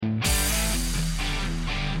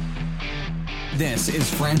This is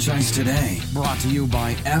Franchise Today, brought to you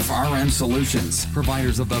by FRM Solutions,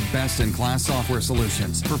 providers of the best-in-class software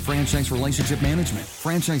solutions for franchise relationship management.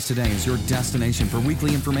 Franchise Today is your destination for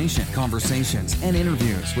weekly information, conversations, and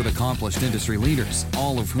interviews with accomplished industry leaders,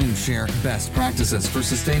 all of whom share best practices for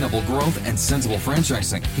sustainable growth and sensible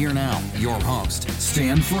franchising. Here now, your host,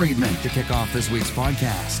 Stan Friedman, to kick off this week's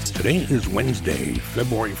podcast. Today is Wednesday,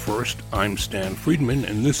 February 1st. I'm Stan Friedman,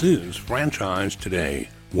 and this is Franchise Today.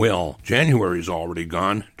 Well, January's already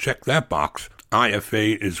gone. Check that box.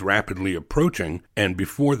 IFA is rapidly approaching, and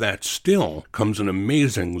before that still comes an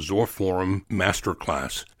amazing Zorforum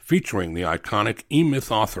masterclass featuring the iconic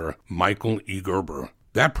E-Myth author Michael E. Gerber.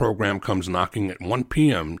 That program comes knocking at 1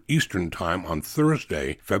 p.m. Eastern Time on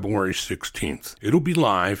Thursday, February 16th. It'll be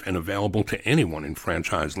live and available to anyone in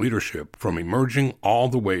franchise leadership, from emerging all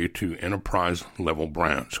the way to enterprise-level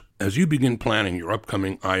brands. As you begin planning your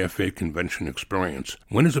upcoming IFA convention experience,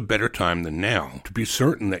 when is a better time than now to be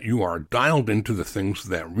certain that you are dialed into the things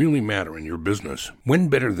that really matter in your business? When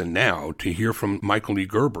better than now to hear from Michael E.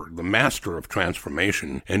 Gerber, the master of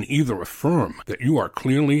transformation, and either affirm that you are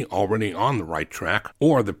clearly already on the right track,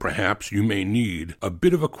 or that perhaps you may need a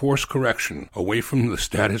bit of a course correction away from the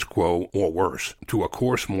status quo, or worse, to a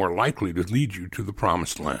course more likely to lead you to the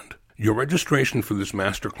promised land. Your registration for this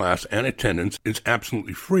masterclass and attendance is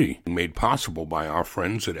absolutely free, made possible by our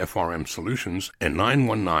friends at FRM Solutions and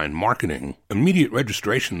 919 Marketing. Immediate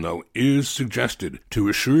registration, though, is suggested to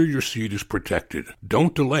assure your seat is protected.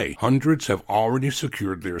 Don't delay. Hundreds have already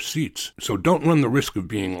secured their seats, so don't run the risk of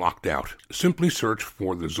being locked out. Simply search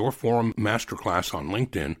for the Zorforum Masterclass on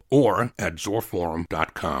LinkedIn or at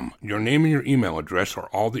zorforum.com. Your name and your email address are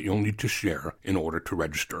all that you'll need to share in order to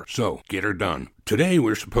register. So, get her done. Today,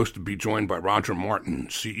 we're supposed to be joined by Roger Martin,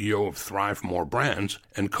 CEO of Thrive More Brands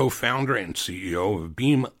and co-founder and CEO of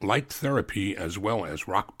Beam Light Therapy, as well as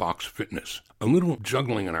Rockbox Fitness. A little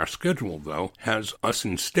juggling in our schedule, though, has us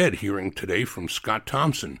instead hearing today from Scott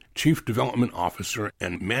Thompson, Chief Development Officer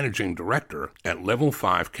and Managing Director at Level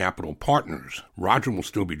 5 Capital Partners. Roger will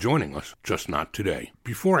still be joining us, just not today.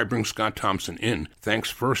 Before I bring Scott Thompson in, thanks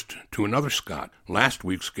first to another Scott, last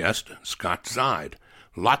week's guest, Scott Zide.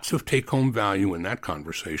 Lots of take-home value in that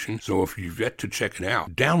conversation, so if you've yet to check it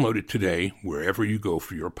out, download it today wherever you go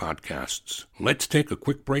for your podcasts. Let's take a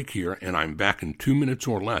quick break here, and I'm back in 2 minutes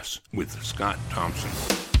or less with Scott Thompson.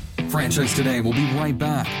 Franchise Today will be right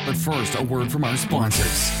back, but first, a word from our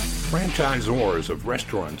sponsors. Franchisors of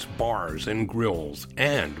restaurants, bars, and grills,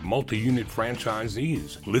 and multi-unit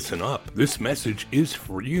franchisees, listen up. This message is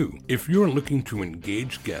for you. If you're looking to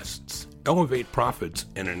engage guests, elevate profits,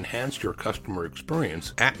 and enhance your customer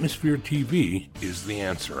experience, Atmosphere TV is the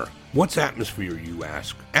answer. What's Atmosphere, you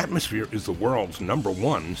ask? Atmosphere is the world's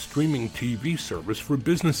 #1 streaming TV service for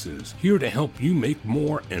businesses, here to help you make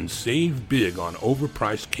more and save big on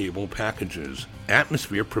overpriced cable packages.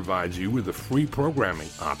 Atmosphere provides you with a free programming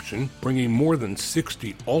option, bringing more than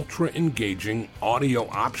 60 ultra-engaging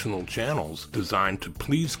audio-optional channels designed to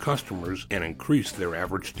please customers and increase their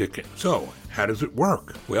average ticket. So, how does it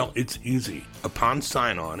work? Well, it's easy. Upon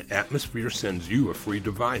sign-on, Atmosphere sends you a free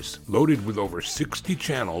device, loaded with over 60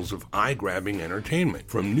 channels of eye-grabbing entertainment.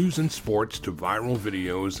 From news and sports to viral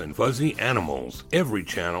videos and fuzzy animals, every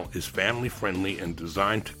channel is family-friendly and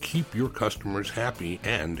designed to keep your customers happy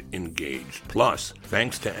and engaged. Plus,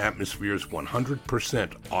 thanks to Atmosphere's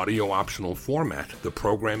 100% audio-optional format, the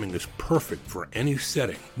programming is perfect for any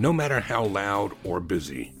setting, no matter how loud or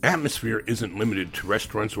busy. Atmosphere isn't limited to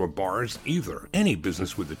restaurants or bars either. Any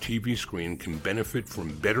business with a TV screen can benefit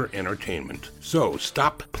from better entertainment. So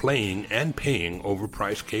stop playing and paying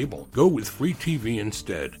overpriced cable. Go with free TV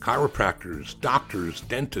instead. Chiropractors, doctors,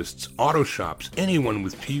 dentists, auto shops, anyone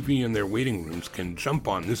with TV in their waiting rooms can jump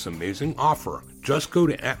on this amazing offer. Just go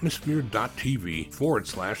to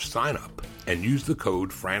atmosphere.tv/sign-up and use the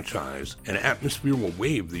code FRANCHISE, and Atmosphere will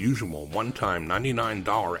waive the usual one-time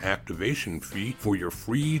 $99 activation fee for your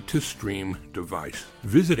free-to-stream device.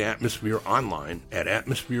 Visit Atmosphere online at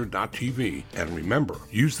atmosphere.tv, and remember,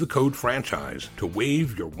 use the code FRANCHISE to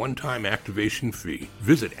waive your one-time activation fee.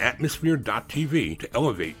 Visit atmosphere.tv to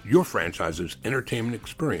elevate your franchise's entertainment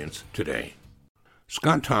experience today.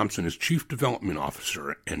 Scott Thompson is Chief Development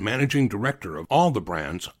Officer and Managing Director of all the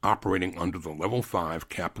brands operating under the Level 5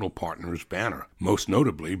 Capital Partners banner, most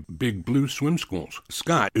notably Big Blue Swim Schools.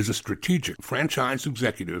 Scott is a strategic franchise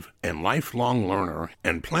executive and lifelong learner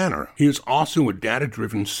and planner. He is also a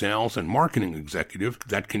data-driven sales and marketing executive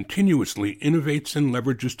that continuously innovates and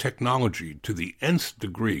leverages technology to the nth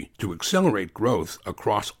degree to accelerate growth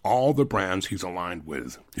across all the brands he's aligned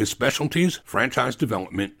with. His specialties: franchise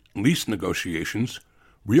development, lease negotiations,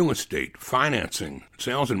 real estate, financing,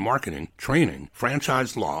 sales and marketing, training,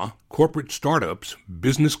 franchise law, corporate startups,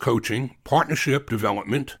 business coaching, partnership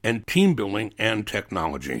development, and team building and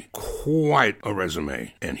technology. Quite a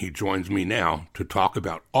resume, and he joins me now to talk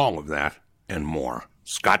about all of that and more.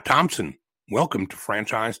 Scott Thompson, welcome to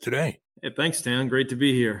Franchise Today. Hey, thanks, Stan. Great to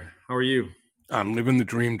be here. How are you? I'm living the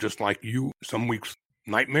dream just like you. Some weeks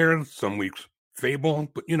nightmare, some weeks fable,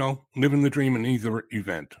 but living the dream in either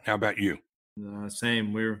event. How about you?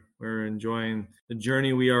 Same. We're enjoying the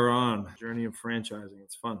journey we are on, journey of franchising.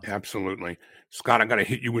 It's fun. Absolutely. Scott, I got to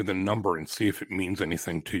hit you with a number and see if it means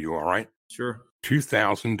anything to you, all right? Sure.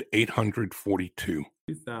 2,842.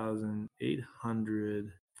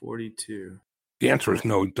 2,842. The answer is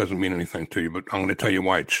no, it doesn't mean anything to you, but I'm going to tell you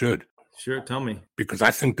why it should. Sure, tell me. Because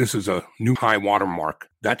I think this is a new high water mark.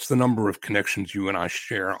 That's the number of connections you and I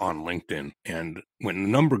share on LinkedIn. And when the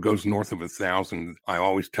number goes north of 1,000, I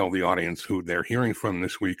always tell the audience who they're hearing from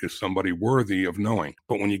this week is somebody worthy of knowing.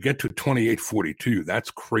 But when you get to 2,842,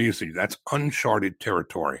 that's crazy. That's uncharted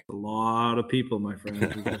territory. A lot of people, my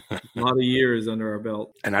friend. A lot of years under our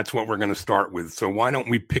belt. And that's what we're going to start with. So why don't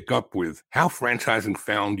we pick up with how franchising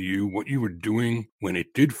found you, what you were doing when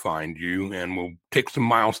it did find you, and we'll take some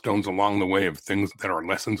milestones along the way of things that are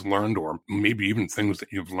lessons learned or maybe even things that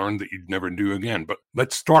you've learned that you'd never do again. But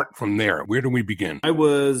let's start from there. Where do we begin? I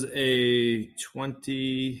was a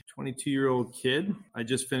 22-year-old kid. I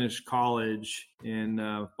just finished college in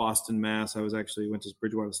Boston, Mass. I went to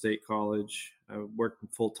Bridgewater State College. I worked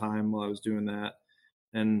full-time while I was doing that.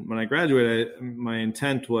 And when I graduated, my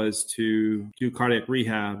intent was to do cardiac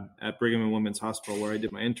rehab at Brigham and Women's Hospital, where I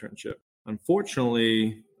did my internship.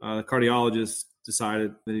 Unfortunately, the cardiologist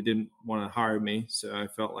decided that he didn't want to hire me. So I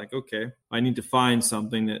felt like, okay, I need to find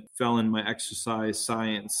something that fell in my exercise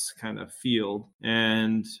science kind of field.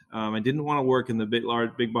 And I didn't want to work in the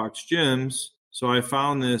big box gyms. So I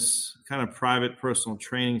found this kind of private personal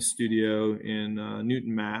training studio in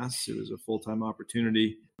Newton, Mass. It was a full-time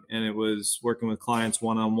opportunity. And it was working with clients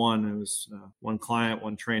one-on-one. It was one client,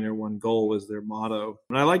 one trainer, one goal was their motto.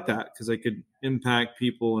 And I liked that because I could impact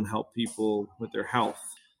people and help people with their health.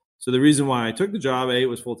 So the reason why I took the job, it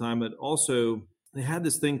was full-time, but also they had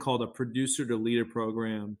this thing called a producer to leader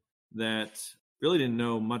program that really didn't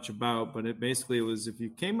know much about, but it was if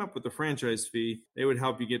you came up with a franchise fee, they would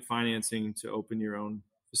help you get financing to open your own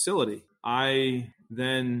facility. I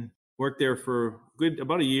then worked there for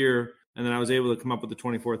about a year, and then I was able to come up with the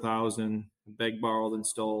 $24,000, begged, borrowed, and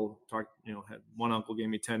stole. Had one uncle gave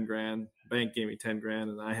me $10,000, bank gave me $10,000,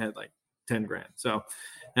 and I had like $10,000. So,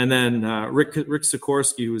 and then Rick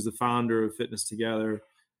Sikorsky, who was the founder of Fitness Together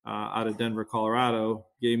out of Denver, Colorado,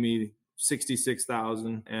 gave me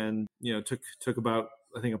 $66,000, and took about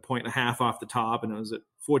I think 1.5 points off the top, and it was at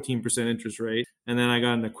 14% interest rate. And then I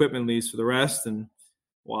got an equipment lease for the rest, and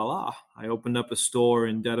voila, I opened up a store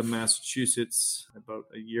in Dedham, Massachusetts about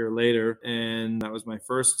a year later, and that was my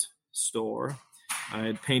first store. I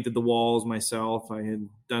had painted the walls myself. I had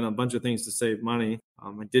done a bunch of things to save money.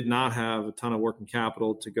 I did not have a ton of working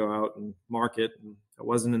capital to go out and market. And I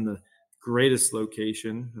wasn't in the greatest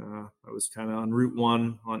location. I was kind of on Route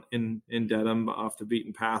 1 in Dedham, off the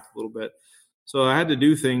beaten path a little bit. So I had to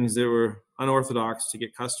do things that were unorthodox to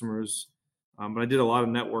get customers. But I did a lot of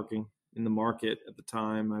networking in the market at the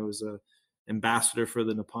time. I was an ambassador for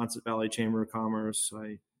the Neponset Valley Chamber of Commerce.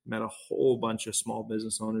 I met a whole bunch of small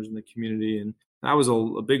business owners in the community, and that was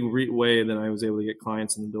a big way that I was able to get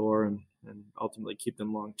clients in the door and ultimately keep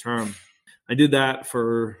them long term. I did that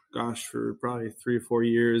for probably 3 or 4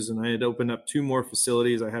 years, and I had opened up 2 more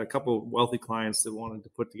facilities. I had a couple of wealthy clients that wanted to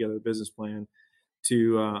put together a business plan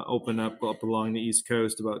to open up along the East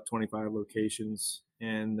Coast, about 25 locations,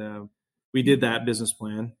 and we did that business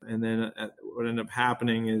plan. And then what ended up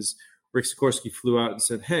happening is Rick Sikorsky flew out and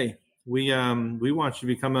said, "Hey, we want you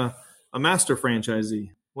to become a master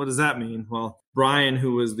franchisee." What does that mean? Well, Brian,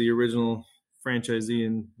 who was the original franchisee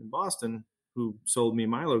in Boston, who sold me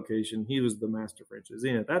my location, he was the master franchisee.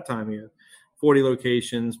 And at that time, he had 40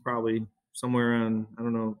 locations, probably somewhere around, I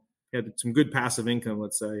don't know, he had some good passive income,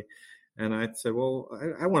 let's say. And I said, well,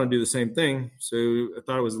 I want to do the same thing. So I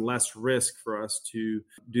thought it was less risk for us to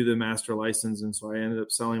do the master license. And so I ended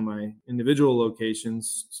up selling my individual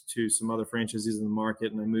locations to some other franchisees in the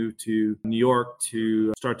market. And I moved to New York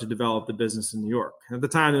to start to develop the business in New York. At the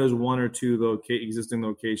time, there was 1 or 2 existing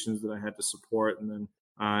locations that I had to support. And then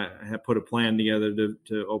I had put a plan together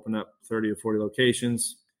to open up 30 or 40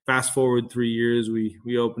 locations. Fast forward 3 years,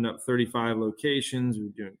 we opened up 35 locations. We were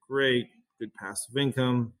doing great, good passive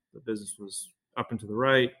income. The business was up and to the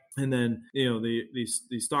right. And then,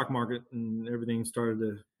 the stock market and everything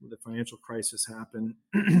the financial crisis happened.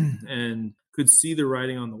 And could see the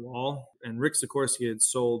writing on the wall. And Rick Sikorsky had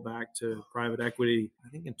sold back to private equity, I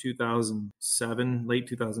think in 2007, late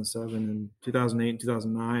 2007, and 2008 and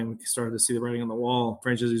 2009, we started to see the writing on the wall.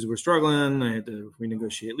 Franchisees were struggling. I had to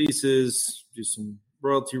renegotiate leases, do some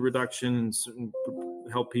royalty reductions, and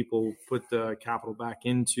help people put the capital back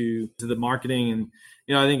into the marketing. And,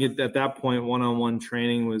 I think at that point, one-on-one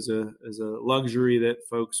training was a luxury that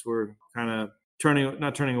folks were kind of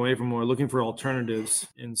not turning away from, or looking for alternatives.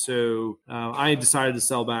 And so I decided to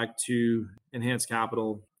sell back to Enhanced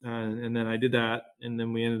Capital. And then I did that. And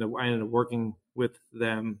then I ended up working with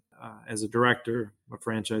them as a director of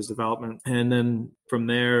franchise development. And then from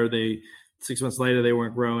there, 6 months later, they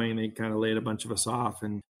weren't growing. They kind of laid a bunch of us off,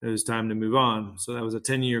 and it was time to move on. So that was a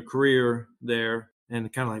 10-year career there,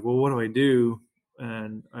 and kind of like, well, what do I do?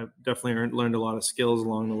 And I definitely learned a lot of skills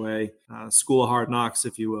along the way, school of hard knocks,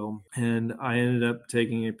 if you will. And I ended up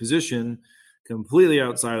taking a position completely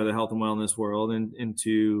outside of the health and wellness world and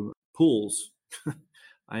into pools.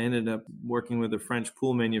 I ended up working with a French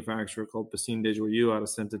pool manufacturer called Piscine des Joyeux out of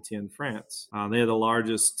Saint-Étienne, France. They are the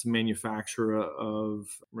largest manufacturer of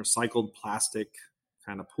recycled plastic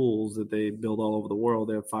kind of pools that they build all over the world.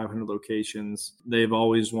 They have 500 locations. They've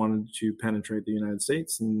always wanted to penetrate the United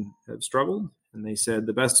States and have struggled. And they said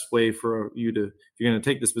the best way for you to, if you're going to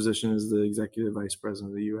take this position as the executive vice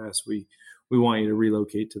president of the U.S., we want you to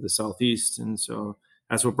relocate to the Southeast. And so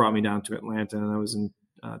that's what brought me down to Atlanta. And that was in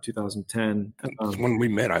 2010. That's when we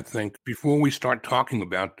met, I think. Before we start talking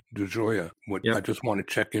about DeJoya, I just want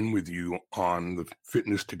to check in with you on the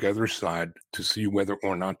Fitness Together side to see whether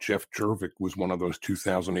or not Jeff Jervik was one of those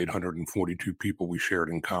 2,842 people we shared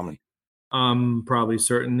in common. I'm probably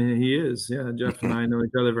certain he is. Yeah, Jeff and I know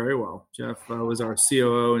each other very well. Jeff was our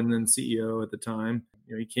COO and then CEO at the time.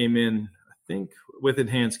 He came in, I think, with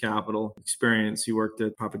Enhanced Capital experience. He worked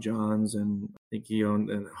at Papa John's, and I think he owned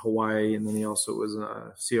in Hawaii, and then he also was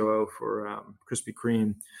a COO for Krispy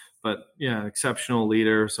Kreme. But yeah, exceptional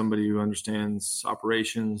leader, somebody who understands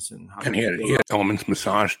operations and how. And he had Elements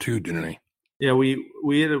Massage too, didn't he? Yeah,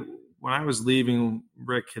 we had when I was leaving,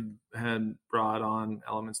 Rick had brought on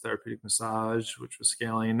Elements Therapeutic Massage, which was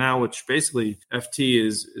scaling, and now which basically FT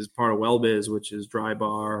is part of WellBiz, which is Dry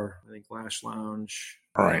Bar, I think Lash Lounge,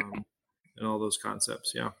 right, and all those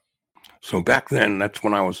concepts. Yeah. So back then,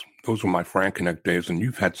 those were my Frank Connect days, and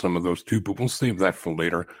you've had some of those too, but we'll save that for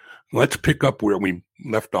later. Let's pick up where we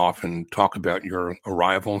left off and talk about your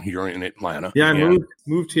arrival here in Atlanta. Yeah, I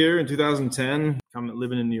moved here in 2010. I'm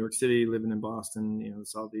living in New York City, living in Boston. The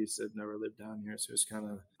Southeast. I've never lived down here, so it's kind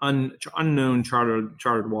of unknown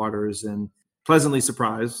chartered waters, and pleasantly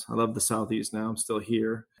surprised. I love the Southeast now. I'm still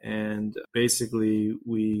here, and basically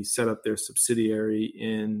we set up their subsidiary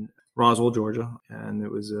in Roswell, Georgia, and it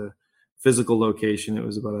was a physical location. It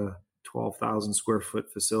was about a 12,000 square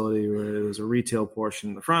foot facility where there was a retail portion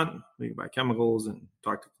in the front. We could buy chemicals and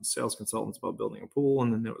talk to sales consultants about building a pool.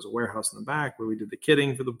 And then there was a warehouse in the back where we did the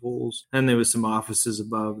kitting for the pools. And there was some offices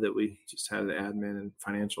above that we just had admin and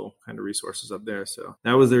financial kind of resources up there. So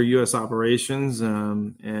that was their U.S. operations.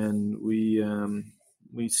 And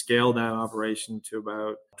we scaled that operation to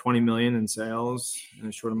about 20 million in sales in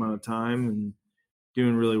a short amount of time, and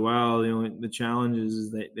doing really well. The challenge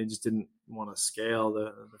is they just didn't want to scale.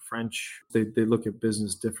 The French, they look at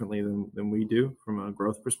business differently than we do from a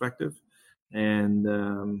growth perspective. And,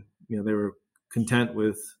 they were content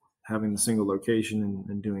with having the single location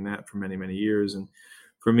and doing that for many, many years. And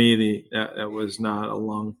for me, that was not a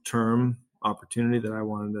long-term opportunity that I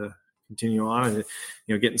wanted to continue on.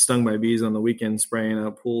 And, getting stung by bees on the weekend, spraying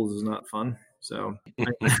out pools is not fun. So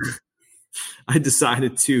I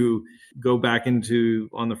decided to go back on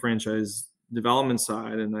the franchise development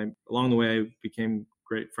side. And along the way, I became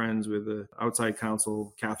great friends with the outside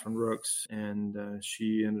counsel, Catherine Rooks. And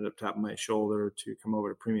she ended up tapping my shoulder to come over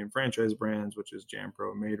to Premium Franchise Brands, which is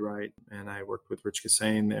JamPro and Made Right. And I worked with Rich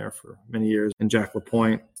Kassane there for many years, and Jack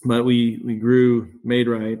LaPointe. But we grew Made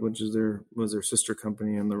Right, which was their sister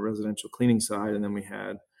company on the residential cleaning side. And then we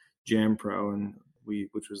had JamPro,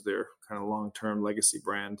 which was their kind of long-term legacy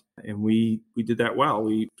brand. And we did that well.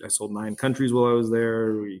 I sold 9 countries while I was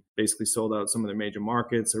there. We basically sold out some of the major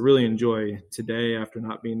markets. I really enjoy today, after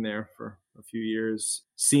not being there for a few years,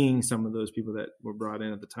 seeing some of those people that were brought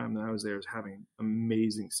in at the time that I was there is having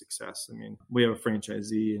amazing success. I mean, we have a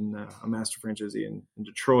franchisee and a master franchisee in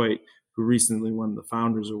Detroit who recently won the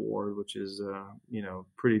Founders Award, which is a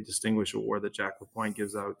pretty distinguished award that Jack LaPointe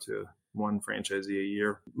gives out to one franchisee a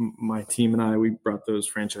year. My team and we brought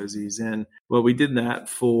those franchisees in. Well, we did that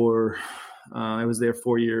for, I was there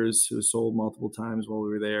 4 years. It was sold multiple times while we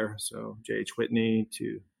were there. So J.H. Whitney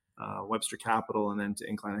to Webster Capital, and then to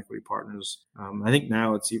Incline Equity Partners. I think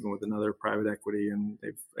now it's even with another private equity, and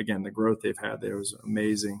the growth they've had there was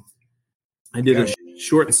amazing. I did a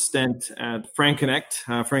short stint at Frank Connect.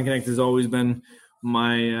 Frank Connect has always been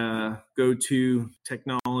my go-to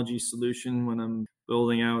technology solution when I'm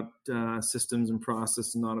building out systems and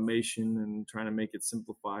process and automation and trying to make it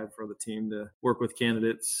simplified for the team to work with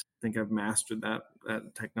candidates. I think I've mastered that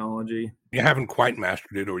technology. You haven't quite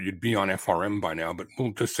mastered it, or you'd be on FRM by now, but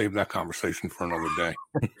we'll just save that conversation for another day.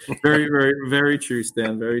 Very, very, very true,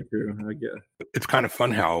 Stan. Very true. I get it. It's kind of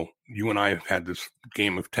fun how you and I have had this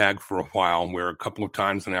game of tag for a while, where a couple of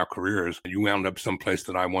times in our careers, you wound up someplace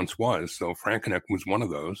that I once was. So Frank Connect was one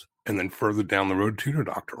of those. And then further down the road, Tutor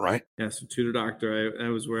Doctor, right? Yeah, so Tutor Doctor,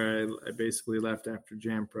 that was where I basically left after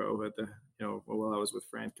JamPro at while I was with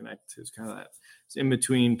Frank Connect. It was kind of that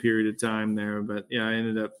in-between period of time there. But yeah, I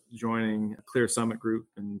ended up joining Clear Summit Group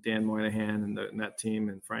and Dan Moynihan and that team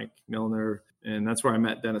and Frank Milner. And that's where I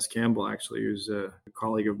met Dennis Campbell, actually, who's a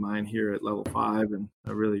colleague of mine here at Level 5 and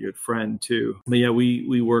a really good friend too. But yeah,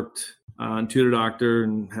 we worked on Tutor Doctor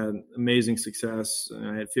and had amazing success.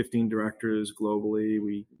 I had 15 directors globally.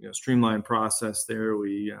 We streamlined process there.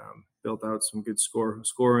 We built out some good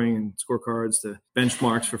scoring and scorecards to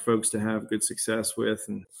benchmarks for folks to have good success with,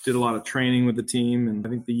 and did a lot of training with the team. And I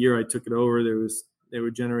think the year I took it over, they were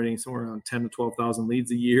generating somewhere around 10 to 12,000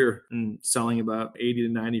 leads a year and selling about 80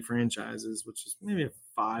 to 90 franchises, which is maybe a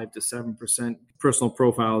 5 to 7% personal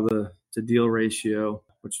profile to deal ratio,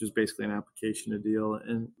 which was basically an application to deal.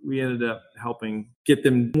 And we ended up helping get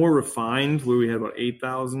them more refined, where we had about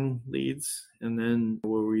 8,000 leads. And then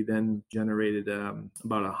where we then generated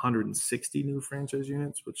about 160 new franchise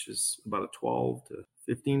units, which is about a 12 to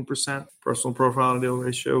 15% personal profile to deal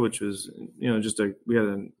ratio, which was, we had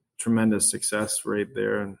a tremendous success rate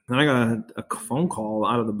there. And then I got a phone call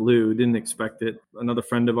out of the blue. Didn't expect it. Another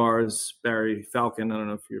friend of ours, Barry Falcon. I don't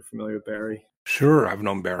know if you're familiar with Barry. Sure. I've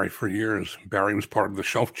known Barry for years. Barry was part of the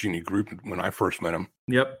Shelf Genie group when I first met him.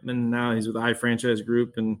 Yep. And now he's with the iFranchise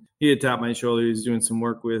Group. And he had tapped my shoulder. He was doing some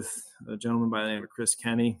work with a gentleman by the name of Chris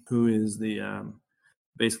Kenny, who is the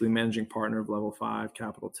basically managing partner of Level 5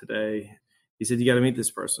 Capital today. He said, you got to meet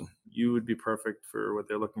this person. You would be perfect for what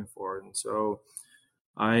they're looking for. And so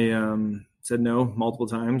I said no multiple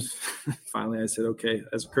times. Finally, I said, okay,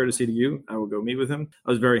 as a courtesy to you, I will go meet with him.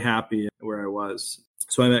 I was very happy where I was.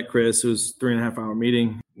 So I met Chris. It was a 3.5-hour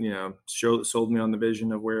meeting, sold me on the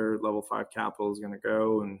vision of where Level 5 Capital is going to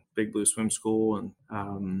go and Big Blue Swim School.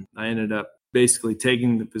 And I ended up basically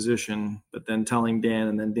taking the position, but then telling Dan,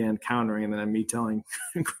 and then Dan countering, and then me telling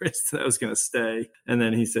Chris that I was going to stay. And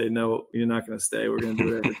then he said, no, you're not going to stay. We're going to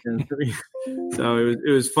do it every 10-3. So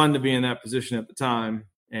it was fun to be in that position at the time.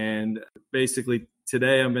 And basically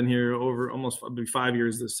today I've been here over almost 5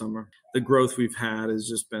 years this summer. The growth we've had has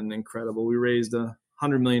just been incredible. We raised a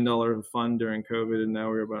 $100 million fund during COVID, and now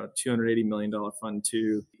we're about a $280 million fund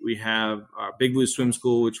too. We have our Big Blue Swim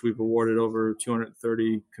School, which we've awarded over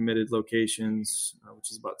 230 committed locations, which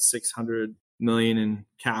is about $600 million in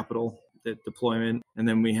capital deployment. And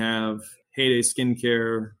then we have Heyday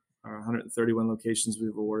Skincare, our 131 locations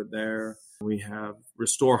we've awarded there. We have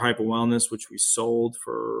Restore Hyper Wellness, which we sold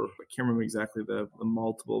for, I can't remember exactly the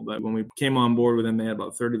multiple, but when we came on board with them, they had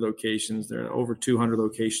about 30 locations. They're at over 200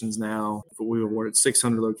 locations now, but we awarded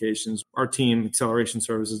 600 locations. Our team, Acceleration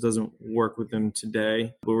Services, doesn't work with them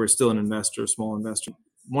today, but we're still an investor, a small investor.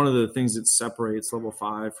 One of the things that separates Level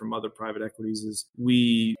 5 from other private equities is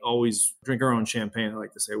we always drink our own champagne, I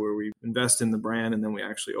like to say, where we invest in the brand and then we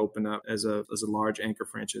actually open up as a large anchor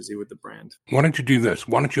franchisee with the brand. Why don't you do this?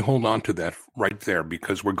 Why don't you hold on to that right there?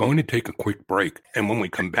 Because we're going to take a quick break. And when we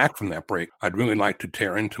come back from that break, I'd really like to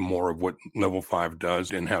tear into more of what Level 5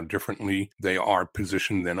 does and how differently they are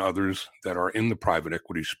positioned than others that are in the private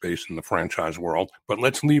equity space in the franchise world. But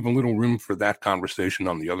let's leave a little room for that conversation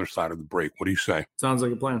on the other side of the break. What do you say? Sounds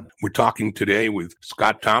like a plan. We're talking today with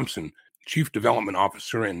Scott Thompson, Chief Development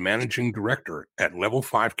Officer and Managing Director at Level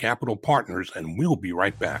 5 Capital Partners, and we'll be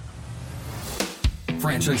right back.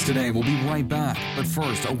 Franchise Today will be right back, but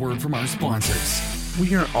first, a word from our sponsors.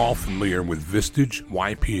 We are all familiar with Vistage,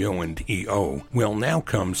 YPO, and EO. Well, now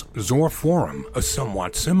comes Zor Forum, a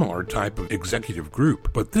somewhat similar type of executive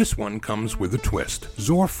group, but this one comes with a twist.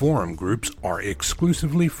 Zor Forum groups are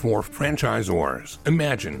exclusively for franchisors.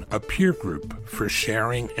 Imagine a peer group for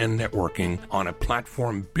sharing and networking on a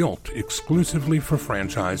platform built exclusively for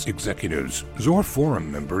franchise executives. Zor Forum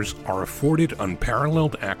members are afforded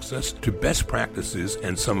unparalleled access to best practices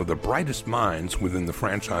and some of the brightest minds within the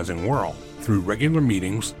franchising world. Through regular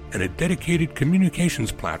meetings and a dedicated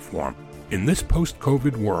communications platform, In this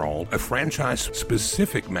post-COVID world, a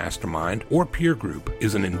franchise-specific mastermind or peer group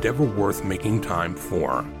is an endeavor worth making time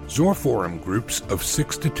for. Zohr Forum groups of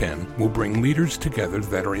 6 to 10 will bring leaders together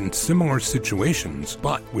that are in similar situations,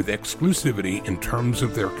 but with exclusivity in terms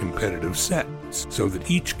of their competitive sets, so that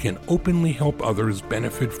each can openly help others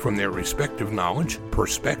benefit from their respective knowledge,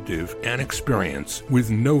 perspective, and experience with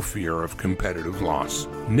no fear of competitive loss.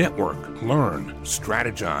 Network, learn,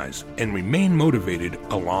 strategize, and remain motivated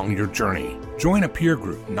along your journey. Join a peer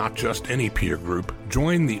group, not just any peer group.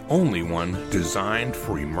 Join the only one designed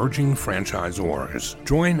for emerging franchisors.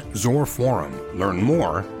 Join Zohr Forum. Learn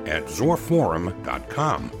more at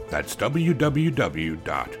zohrforum.com. That's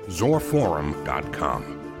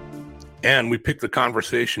www.zohrforum.com. And we pick the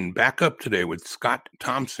conversation back up today with Scott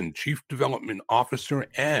Thompson, Chief Development Officer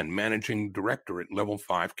and Managing Director at Level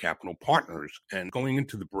 5 Capital Partners. And going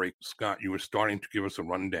into the break, Scott, you were starting to give us a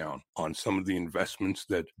rundown on some of the investments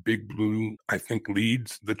that Big Blue, I think,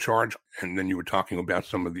 leads the charge. And then you were talking about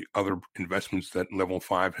some of the other investments that Level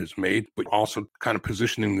 5 has made, but also kind of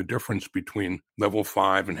positioning the difference between Level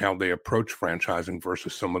 5 and how they approach franchising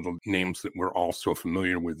versus some of the names that we're all so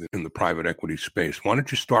familiar with in the private equity space. Why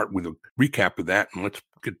don't you start with a recap of that, and let's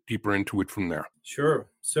get deeper into it from there. Sure.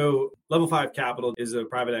 So Level 5 Capital is a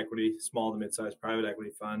private equity, small to mid-sized private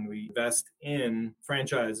equity fund. We invest in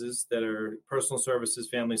franchises that are personal services,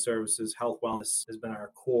 family services, health, wellness has been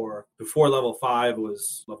our core. Before Level 5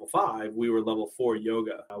 was Level 5, we were Level 4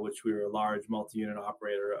 Yoga, which we were a large multi-unit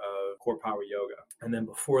operator of Core Power Yoga. And then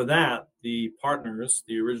before that, the partners,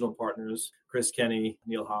 the original partners, Chris Kenny,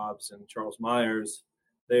 Neil Hobbs, and Charles Myers,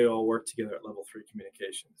 they all work together at Level 3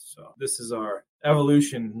 Communications. So this is our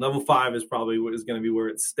evolution. Level 5 is probably what is going to be where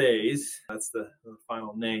it stays. That's the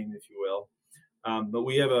final name, if you will. But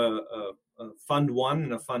we have a Fund 1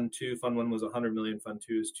 and a Fund 2. Fund 1 was $100 million. Fund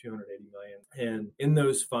 2 is $280 million. And in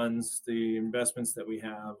those funds, the investments that we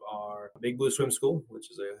have are Big Blue Swim School,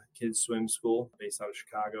 which is a kids swim school based out of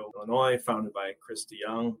Chicago, Illinois, founded by Chris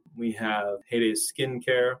DeYoung. We have Heyday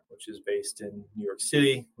Skincare, which is based in New York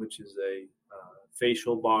City, which is a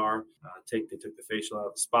facial bar. They took the facial out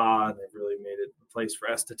of the spa, and they've really made it a place for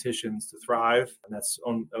estheticians to thrive. And that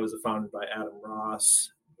was founded by Adam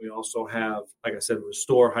Ross. We also have, like I said,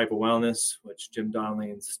 Restore Hyper Wellness, which Jim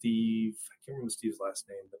Donnelly and Steve, I can't remember Steve's last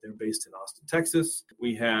name, but they're based in Austin, Texas.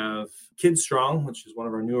 We have Kids Strong, which is one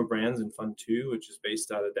of our newer brands in Fund 2, which is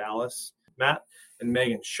based out of Dallas. Matt and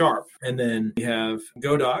Megan Sharp. And then we have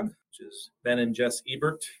Go Dog, which is Ben and Jess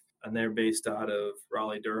Ebert. And they're based out of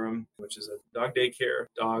Raleigh-Durham, which is a dog daycare,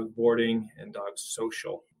 dog boarding, and dog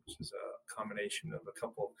social, which is a combination of a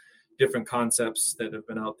couple different concepts that have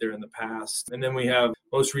been out there in the past. And then we have,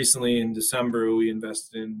 most recently in December, we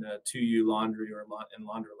invested in 2U Laundry and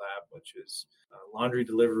Laundry Lab, which is laundry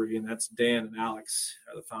delivery. And that's Dan and Alex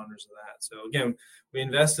are the founders of that. So again, we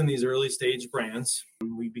invest in these early stage brands.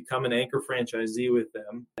 We become an anchor franchisee with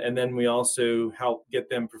them. And then we also help get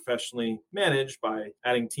them professionally managed by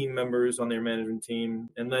adding team members on their management team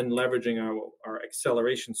and then leveraging our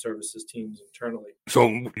acceleration services teams internally. So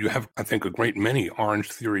you have, I think, a great many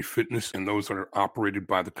Orange Theory Fitness and those that are operated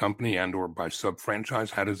by the company and or by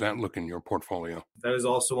sub-franchise. How does that look in your portfolio? That is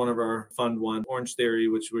also one of our Fund 1, Orange Theory,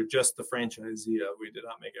 which we're just the franchisee of. We did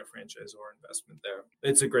not make a franchise or investment there.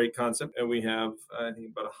 It's a great concept. And we have, I think,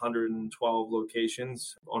 about 112 locations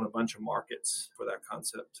on a bunch of markets for that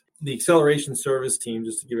concept. The acceleration service team,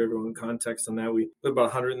 just to give everyone context on that, we have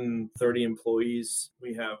about 130 employees.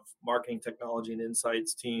 We have marketing, technology, and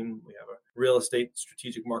insights team. We have a real estate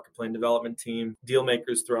strategic market plan development team, deal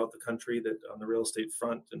makers throughout the country that on the real estate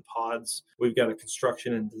front and pods. We've got a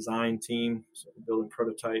construction and design team, so we're building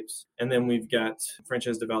prototypes. And then we've got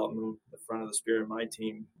franchise development, the front of the spear of my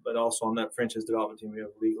team. But also on that franchise development team, we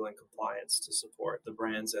have legal and compliance to support the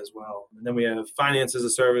brands as well. And then we have finance as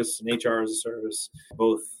a service and HR as a service,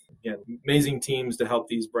 both. Again, amazing teams to help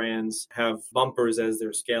these brands have bumpers as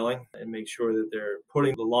they're scaling and make sure that they're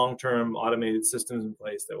putting the long-term automated systems in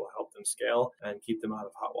place that will help them scale and keep them out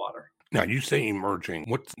of hot water. Now, you say emerging.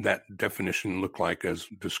 What's that definition look like as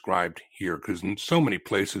described here? Because in so many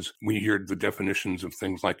places, we hear the definitions of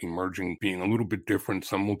things like emerging being a little bit different.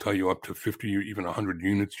 Some will tell you up to 50 or even 100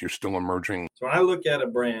 units, you're still emerging. So when I look at a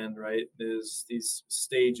brand, right, there's these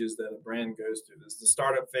stages that a brand goes through. There's the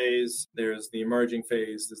startup phase, there's the emerging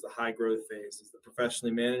phase, there's the high growth phase, there's the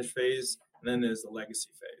professionally managed phase, and then there's the legacy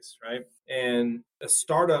phase, right? And A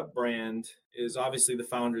startup brand is obviously the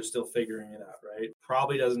founder is still figuring it out, right?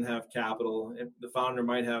 Probably doesn't have capital. The founder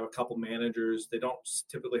might have a couple managers. They don't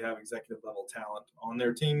typically have executive level talent on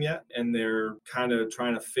their team yet. And they're kind of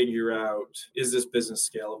trying to figure out, is this business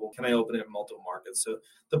scalable? Can I open it in multiple markets? So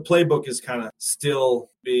the playbook is kind of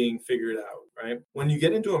still being figured out, right? When you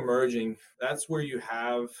get into emerging, that's where you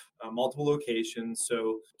have multiple locations.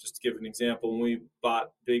 So just to give an example, when we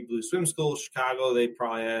bought Big Blue Swim School, Chicago, they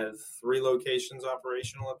probably had 3 locations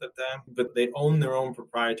operational at that time, but they own their own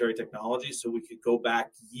proprietary technology. So we could go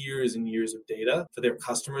back years and years of data for their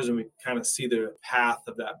customers and we kind of see the path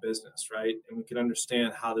of that business, right? And we could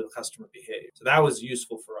understand how the customer behaved. So that was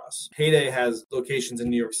useful for us. Heyday has locations in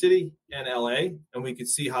New York City and LA, and we could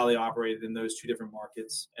see how they operated in those 2 different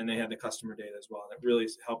markets, and they had the customer data as well. And it really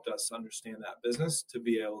helped us understand that business to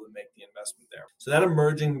be able to make the investment there. So that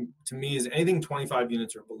emerging to me is anything 25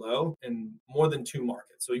 units or below and more than 2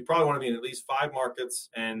 markets. So you probably want to be in at least 5 markets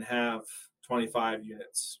and have 25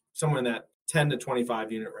 units, somewhere in that 10 to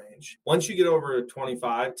 25 unit range. Once you get over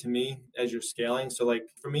 25, to me, as you're scaling, so like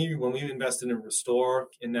for me, when we invested in Restore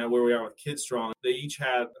and now where we are with KidStrong, they each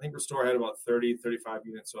had, I think Restore had about 30, 35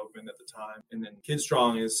 units open at the time. And then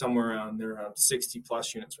KidStrong is somewhere around, they're around 60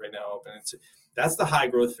 plus units right now open. That's the high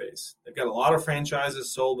growth phase. They've got a lot of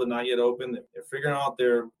franchises sold but not yet open. They're figuring out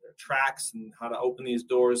their tracks and how to open these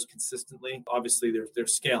doors consistently. Obviously, they're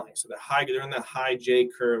scaling. So they're in that high J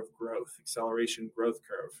curve growth, acceleration growth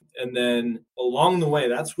curve. And then along the way,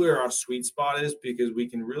 that's where our sweet spot is because we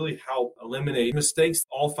can really help eliminate mistakes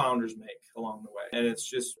all founders make along the way. And it's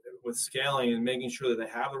just with scaling and making sure that they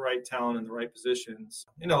have the right talent in the right positions,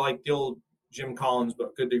 like the old Jim Collins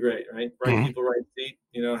book, Good to Great, right? Right people, right seat,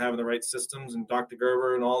 having the right systems, and Dr.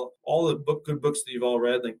 Gerber and all the good books that you've all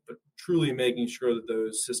read, but truly making sure that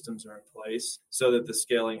those systems are in place so that the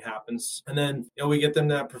scaling happens. And then, we get them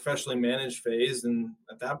to that professionally managed phase. And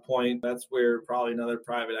at that point, that's where probably another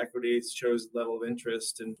private equity shows level of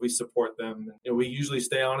interest and we support them. And, we usually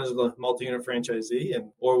stay on as a multi-unit franchisee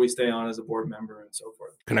or we stay on as a board member and so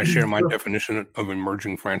forth. Can I share my definition of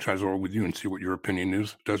emerging franchisor with you and see what your opinion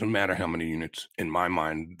is? Doesn't matter how many units in my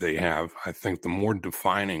mind they have. I think the more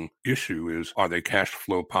defining issue is, are they cash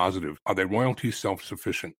flow positive? Are they royalty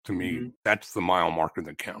self-sufficient? To me, that's the mile marker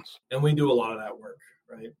that counts. And we do a lot of that work,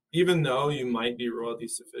 right? Even though you might be royalty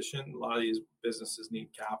sufficient, a lot of these businesses need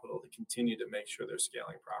capital to continue to make sure they're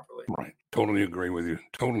scaling properly. Right. Totally agree with you.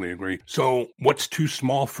 Totally agree. So what's too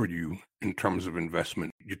small for you in terms of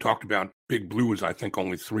investment? You talked about Big Blue was, I think,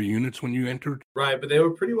 only 3 units when you entered. Right. But they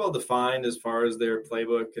were pretty well defined as far as their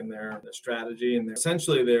playbook and their strategy. And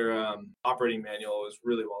essentially their operating manual was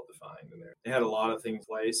really well defined. And they had a lot of things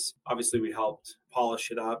in place. Obviously, we helped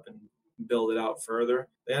polish it up and build it out further.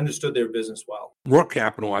 They understood their business well. Roar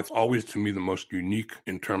Capital is always, to me, the most unique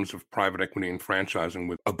in terms of private equity and franchising,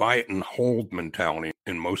 with a buy it and hold mentality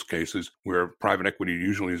in most cases, where private equity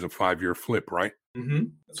usually is a 5-year flip, right?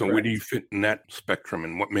 So where do you fit in that spectrum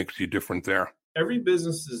and what makes you different there? Every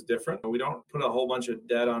business is different. We don't put a whole bunch of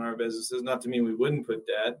debt on our businesses. Not to mean we wouldn't put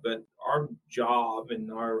debt, but our job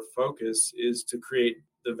and our focus is to create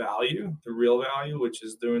the value, the real value, which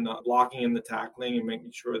is doing the blocking and the tackling and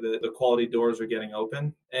making sure that the quality doors are getting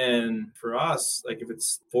open. And for us, if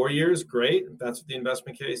it's 4 years, great. If that's what the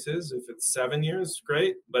investment case is. If it's 7 years,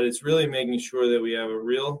 great. But it's really making sure that we have a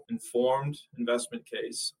real informed investment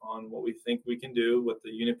case on what we think we can do, what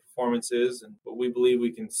the unit performance is, and what we believe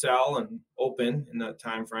we can sell and open in that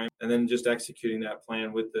time frame. And then just executing that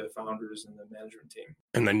plan with the founders and the management team.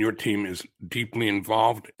 And then your team is deeply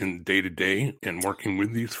involved in day-to-day and working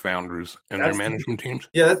with these founders and their management teams?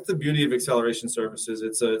 Yeah, that's the beauty of Acceleration Services.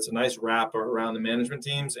 It's a nice wrap around the management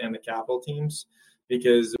teams and the capital teams,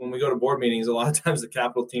 because when we go to board meetings, a lot of times the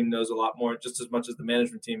capital team knows a lot more, just as much as the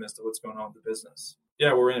management team, as to what's going on with the business.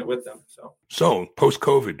 Yeah, we're in it with them. So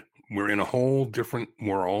post-COVID, we're in a whole different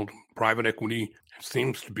world. Private equity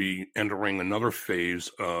seems to be entering another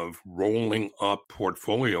phase of rolling up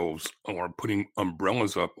portfolios or putting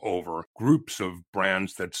umbrellas up over groups of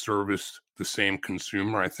brands that service the same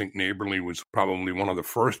consumer. I think Neighborly was probably one of the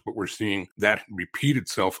first, but we're seeing that repeat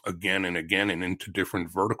itself again and again and into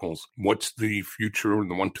different verticals. What's the future,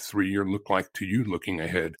 the 1 to 3 year look like to you looking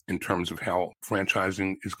ahead in terms of how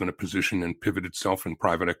franchising is going to position and pivot itself in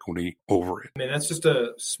private equity over it? I mean, that's just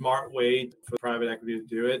a smart way for private equity to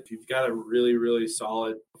do it. If you've got a really, really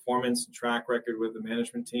solid performance and track record with the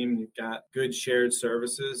management team, you've got good shared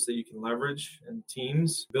services that you can leverage and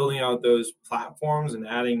teams, building out those platforms and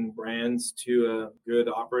adding brands to a good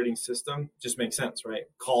operating system just makes sense, right?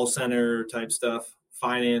 Call center type stuff,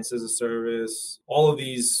 finance as a service, all of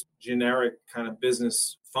these generic kind of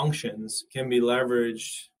business functions can be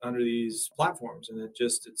leveraged under these platforms, and it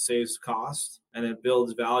saves cost and it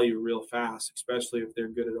builds value real fast, especially if they're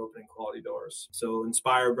good at opening quality doors. So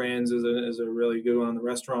Inspire Brands is a really good one on the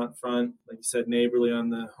restaurant front. Like you said, Neighborly on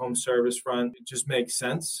the home service front. It just makes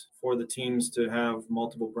sense for the teams to have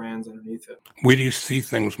multiple brands underneath it. Where do you see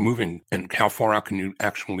things moving, and how far out can you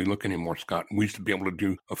actually look anymore, Scott? We used to be able to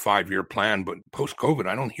do a 5-year plan, but post-COVID,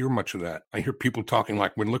 I don't hear much of that. I hear people talking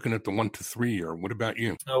like we're looking at the 1 to 3 year. What about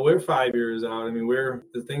you? We're 5 years out. I mean,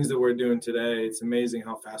 the things that we're doing today, it's amazing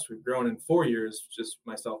how fast we've grown in 4 years, just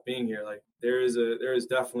myself being here. Like there is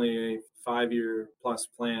definitely a 5-year plus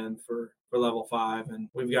plan for level 5. And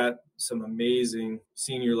we've got some amazing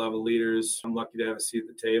senior level leaders I'm lucky to have a seat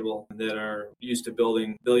at the table that are used to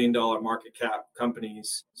building $1 billion market cap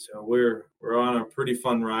companies. So we're on a pretty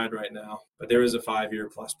fun ride right now, but there is a 5-year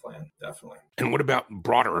plus plan, definitely. And what about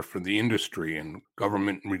broader for the industry and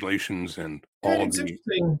government relations and all of the...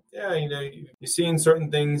 Interesting. Yeah, you're seeing certain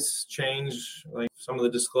things change, like some of the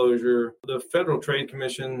disclosure. The Federal Trade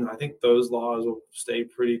Commission, I think those laws will stay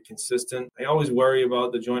pretty consistent. I always worry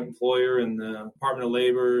about the joint employer and the Department of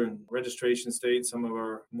Labor and registration states, some of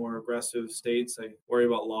our more aggressive states. I worry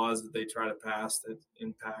about laws that they try to pass that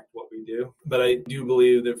impact what we do. But I do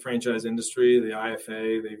believe that franchise industry, the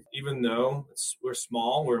IFA, even though we're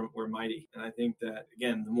small, we're mighty. And I think that,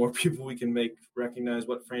 again, the more people we can make recognize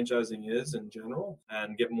what franchising is in general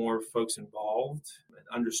and get more folks involved and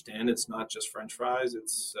understand it's not just French fries,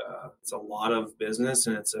 it's a lot of business,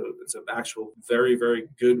 and it's an actual very, very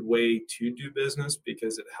good way to do business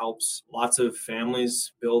because it helps lots of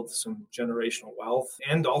families build some generational wealth,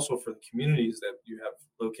 and also for the communities that you have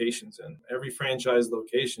locations in. Every franchise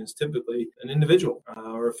location is typically an individual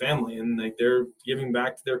or a family, and like they're giving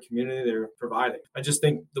back to their community, they're providing. I just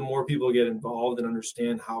think the more people get involved and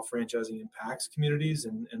understand how franchising impacts communities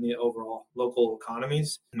and the overall local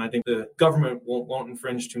economies, and I think the government won't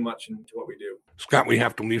infringe too much into what we do. Scott, we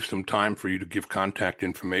have to leave some time for you to give contact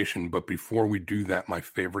information, but before we do that, my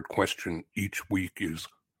favorite question each week is,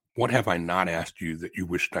 what have I not asked you that you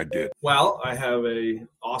wished I did? Well, I have a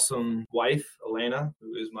awesome wife, Elena,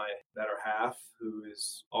 who is my better half, who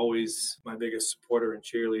is always my biggest supporter and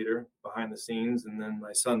cheerleader behind the scenes. And then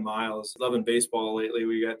my son, Miles, loving baseball lately.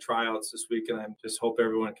 We got tryouts this week, and I just hope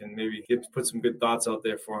everyone can maybe put some good thoughts out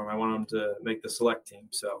there for him. I want him to make the select team.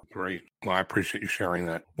 So great. Well, I appreciate you sharing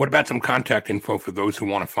that. What about some contact info for those who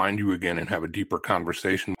want to find you again and have a deeper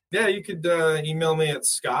conversation? Yeah, you could email me at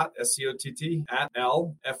Scott, SCOTT, at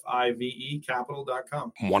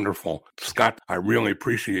LFIVEcapital.com. Wonderful. Scott, I really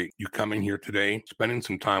appreciate you coming here today, spending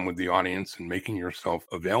some time with the audience and making yourself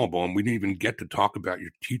available. And we didn't even get to talk about your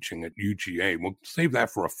teaching at UGA. We'll save that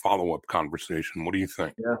for a follow-up conversation. What do you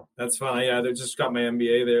think? Yeah, that's fun. Yeah, they just got my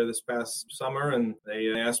MBA there this past summer, and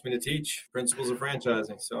they asked me to teach principles of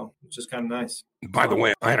franchising. So it's just kind of nice. By the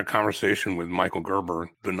way, I had a conversation with Michael Gerber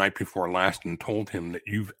the night before last and told him that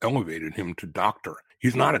you've elevated him to doctor.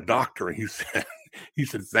 He's not a doctor. He said,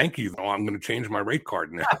 thank you. Oh, I'm going to change my rate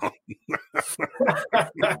card now. I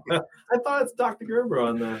thought it's Dr. Gerber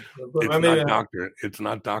on the book. It's not doctor. It's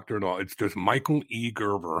not doctor at all. It's just Michael E.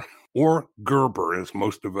 Gerber, or Gerber, as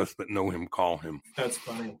most of us that know him call him. That's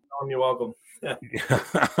funny. You're welcome.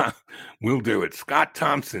 We'll do it. Scott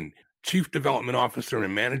Thompson, Chief Development Officer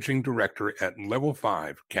and Managing Director at Level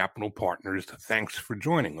 5 Capital Partners. Thanks for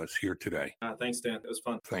joining us here today. Thanks, Dan. It was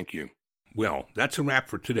fun. Thank you. Well, that's a wrap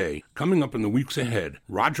for today. Coming up in the weeks ahead,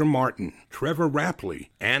 Roger Martin, Trevor Rapley,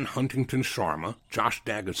 Ann Huntington Sharma, Josh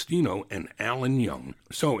D'Agostino, and Alan Young.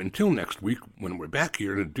 So until next week, when we're back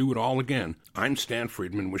here to do it all again, I'm Stan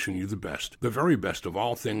Friedman wishing you the best, the very best of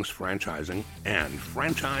all things franchising, and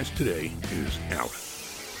Franchise Today is out.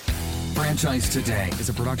 Franchise Today is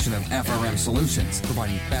a production of FRM Solutions,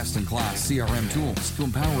 providing best-in-class CRM tools to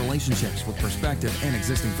empower relationships with prospective and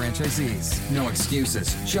existing franchisees. No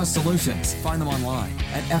excuses, just solutions. Find them online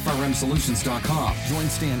at frmsolutions.com. Join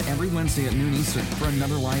Stan every Wednesday at noon Eastern for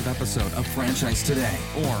another live episode of Franchise Today.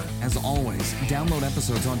 Or, as always, download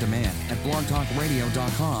episodes on demand at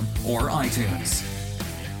blogtalkradio.com or iTunes.